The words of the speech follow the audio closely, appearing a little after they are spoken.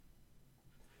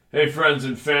Hey, friends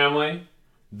and family.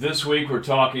 This week we're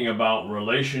talking about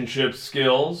relationship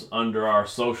skills under our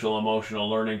social emotional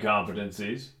learning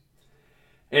competencies.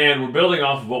 And we're building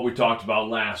off of what we talked about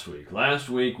last week. Last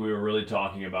week we were really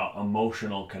talking about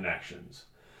emotional connections.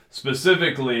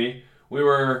 Specifically, we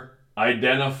were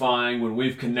identifying when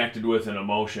we've connected with an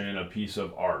emotion in a piece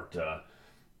of art,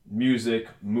 music,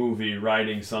 movie,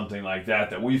 writing, something like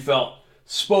that we felt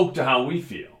spoke to how we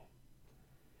feel.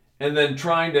 And then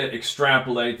trying to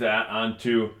extrapolate that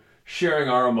onto sharing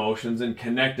our emotions and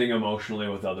connecting emotionally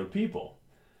with other people.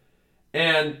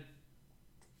 And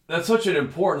that's such an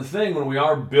important thing when we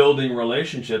are building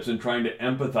relationships and trying to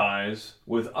empathize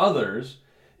with others,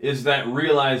 is that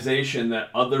realization that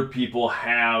other people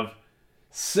have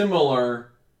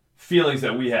similar feelings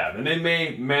that we have. And they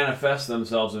may manifest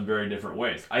themselves in very different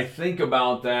ways. I think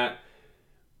about that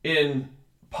in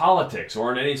politics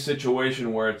or in any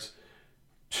situation where it's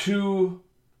two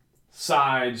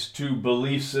sides, two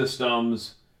belief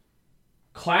systems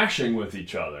clashing with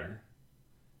each other,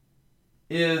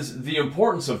 is the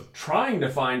importance of trying to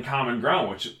find common ground,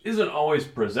 which isn't always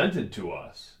presented to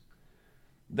us.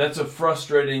 That's a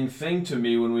frustrating thing to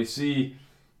me when we see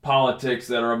politics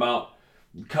that are about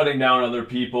cutting down other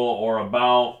people or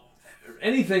about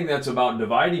anything that's about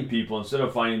dividing people instead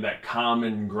of finding that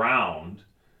common ground.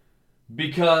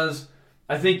 Because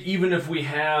I think even if we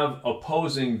have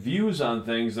opposing views on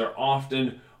things, they're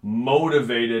often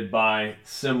motivated by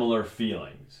similar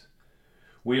feelings.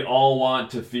 We all want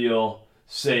to feel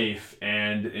safe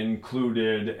and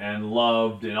included and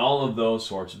loved and all of those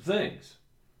sorts of things.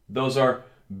 Those are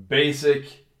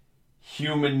basic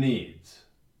human needs.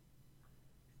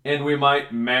 And we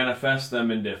might manifest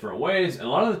them in different ways. And a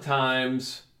lot of the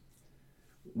times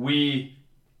we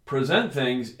present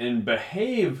things and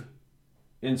behave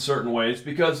in certain ways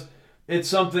because it's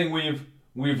something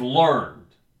we've learned.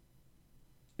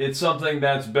 It's something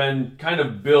that's been kind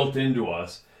of built into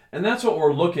us. And that's what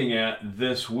we're looking at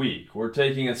this week. We're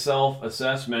taking a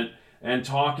self-assessment and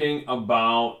talking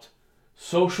about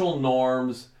social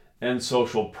norms and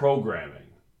social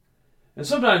programming. And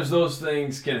sometimes those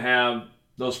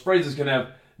phrases can have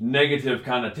negative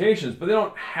connotations, but they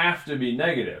don't have to be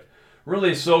negative.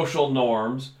 Really, social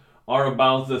norms are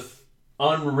about the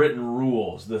unwritten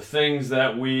rules, the things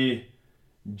that we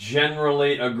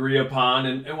generally agree upon.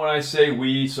 And when I say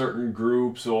we, certain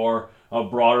groups or a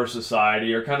broader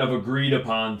society are kind of agreed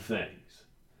upon things.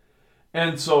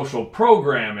 And social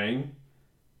programming,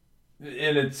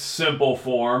 in its simple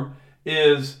form,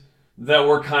 is that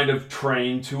we're kind of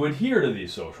trained to adhere to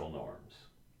these social norms.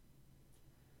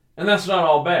 And that's not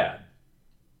all bad.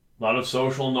 A lot of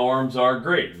social norms are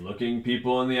great. Looking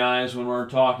people in the eyes when we're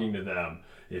talking to them.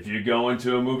 If you go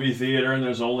into a movie theater and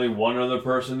there's only one other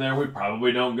person there, we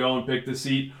probably don't go and pick the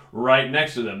seat right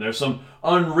next to them. There's some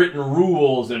unwritten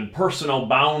rules and personal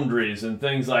boundaries and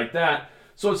things like that.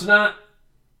 So it's not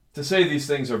to say these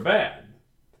things are bad.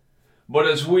 But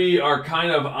as we are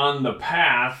kind of on the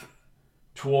path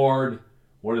toward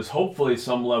what is hopefully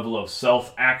some level of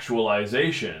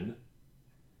self-actualization,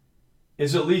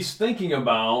 is at least thinking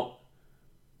about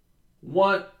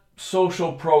what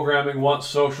social programming, what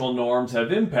social norms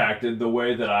have impacted the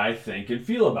way that I think and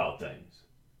feel about things.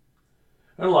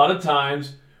 And a lot of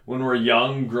times when we're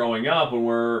young, growing up, when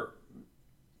we're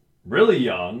really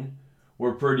young,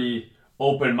 we're pretty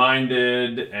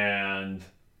open-minded, and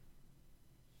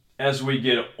as we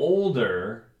get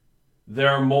older, there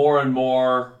are more and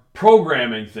more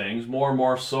programming things, more and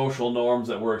more social norms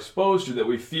that we're exposed to that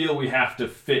we feel we have to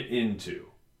fit into.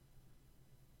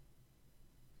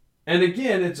 And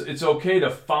again, it's okay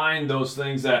to find those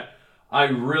things that I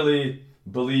really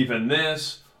believe in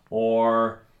this,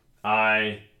 or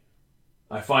I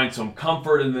find some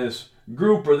comfort in this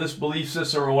group or this belief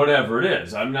system or whatever it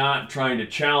is. I'm not trying to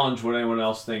challenge what anyone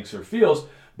else thinks or feels,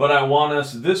 but I want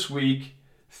us this week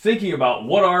thinking about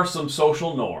what are some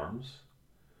social norms,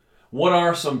 what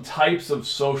are some types of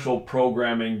social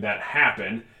programming that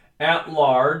happen at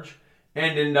large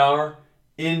and in our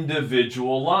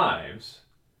individual lives.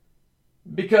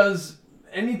 Because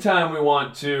anytime we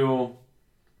want to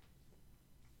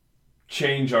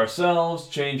change ourselves,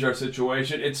 change our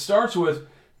situation, it starts with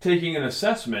taking an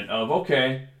assessment of,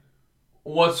 okay,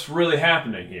 what's really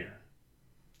happening here?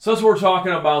 So that's what we're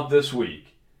talking about this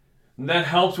week. And that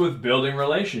helps with building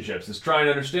relationships, is trying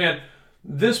to understand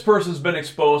this person's been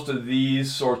exposed to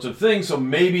these sorts of things, so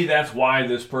maybe that's why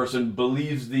this person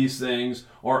believes these things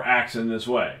or acts in this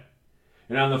way.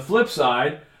 And on the flip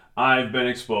side, I've been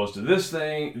exposed to these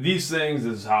things,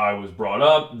 this is how I was brought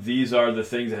up, these are the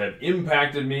things that have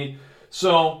impacted me.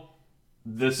 So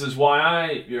this is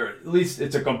why or at least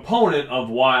it's a component of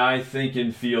why I think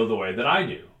and feel the way that I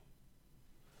do.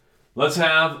 Let's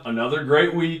have another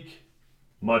great week.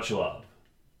 Much love.